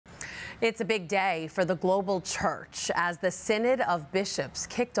It's a big day for the global church as the Synod of Bishops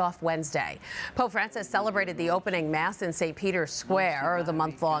kicked off Wednesday. Pope Francis celebrated the opening Mass in St. Peter's Square. The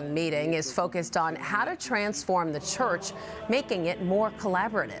month-long meeting is focused on how to transform the church, making it more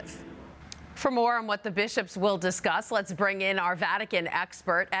collaborative. For more on what the bishops will discuss, let's bring in our Vatican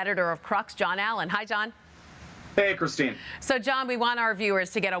expert, editor of Crux, John Allen. Hi, John. Hey, Christine. So, John, we want our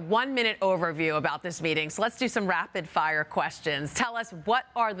viewers to get a one-minute overview about this meeting. So let's do some rapid-fire questions. Tell us, what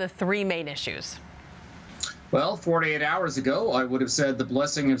are the three main issues? Well, 48 hours ago, I would have said the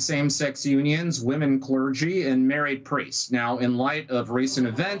blessing of same-sex unions, women clergy, and married priests. Now, in light of recent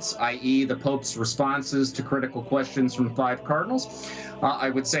events, i.e. the Pope's responses to critical questions from 5 cardinals,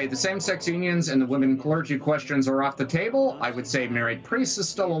 I would say the same-sex unions and the women clergy questions are off the table. I would say married priests is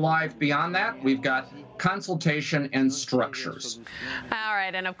still alive. Beyond that, we've got consultation and structures. All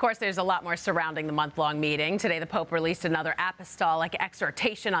right, and of course there's a lot more surrounding the month-long meeting. Today the Pope released another apostolic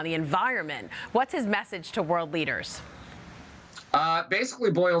exhortation on the environment. What's his message to world leaders?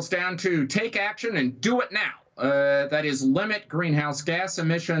 Basically boils down to take action and do it now. That is, limit greenhouse gas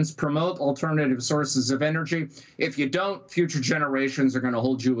emissions, promote alternative sources of energy. If you don't, future generations are going to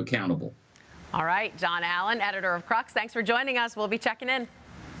hold you accountable. All right, John Allen, editor of Crux, thanks for joining us. We'll be checking in.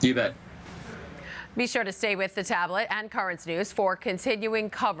 You bet. Be sure to stay with the Tablet and Currents News for continuing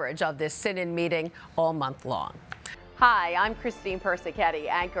coverage of this Synod meeting all month long. Hi, I'm Christine Persichetti,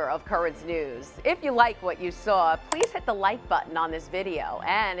 anchor of Currents News. If you like what you saw, please hit the like button on this video.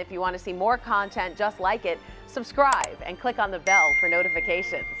 And if you want to see more content just like it, subscribe and click on the bell for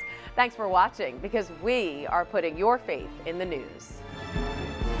notifications. Thanks for watching, because we are putting your faith in the news.